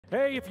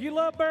Hey, if you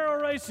love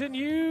barrel racing,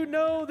 you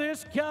know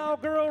this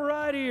cowgirl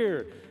right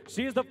here.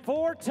 She is the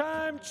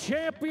 4-time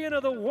champion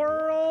of the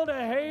world,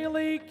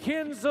 Hailey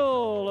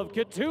Kinsel of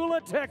Cotulla,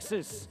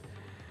 Texas.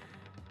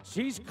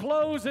 She's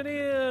closing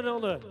in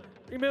on the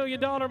 $3 million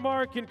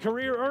mark in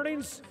career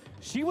earnings.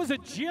 She was a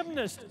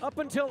gymnast up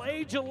until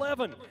age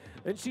 11,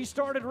 and she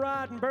started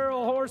riding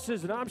barrel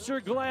horses, and I'm sure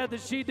glad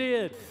that she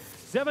did.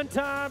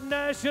 7-time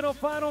national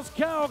finals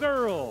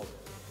cowgirl.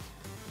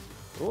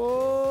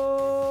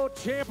 Oh,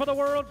 champ of the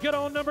world, get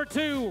on number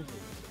 2.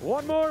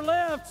 One more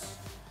left.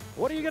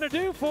 What are you gonna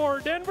do for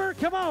her, Denver?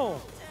 Come on.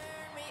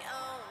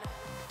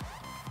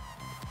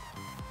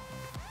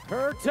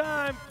 Her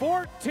time,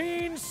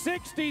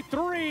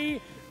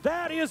 14:63.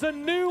 That is a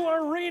new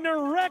arena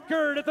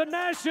record at the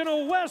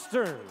National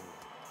Western.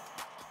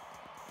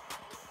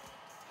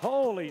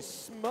 Holy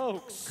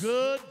smokes.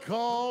 Good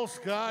call,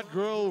 Scott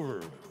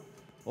Grover.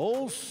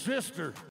 Old sister.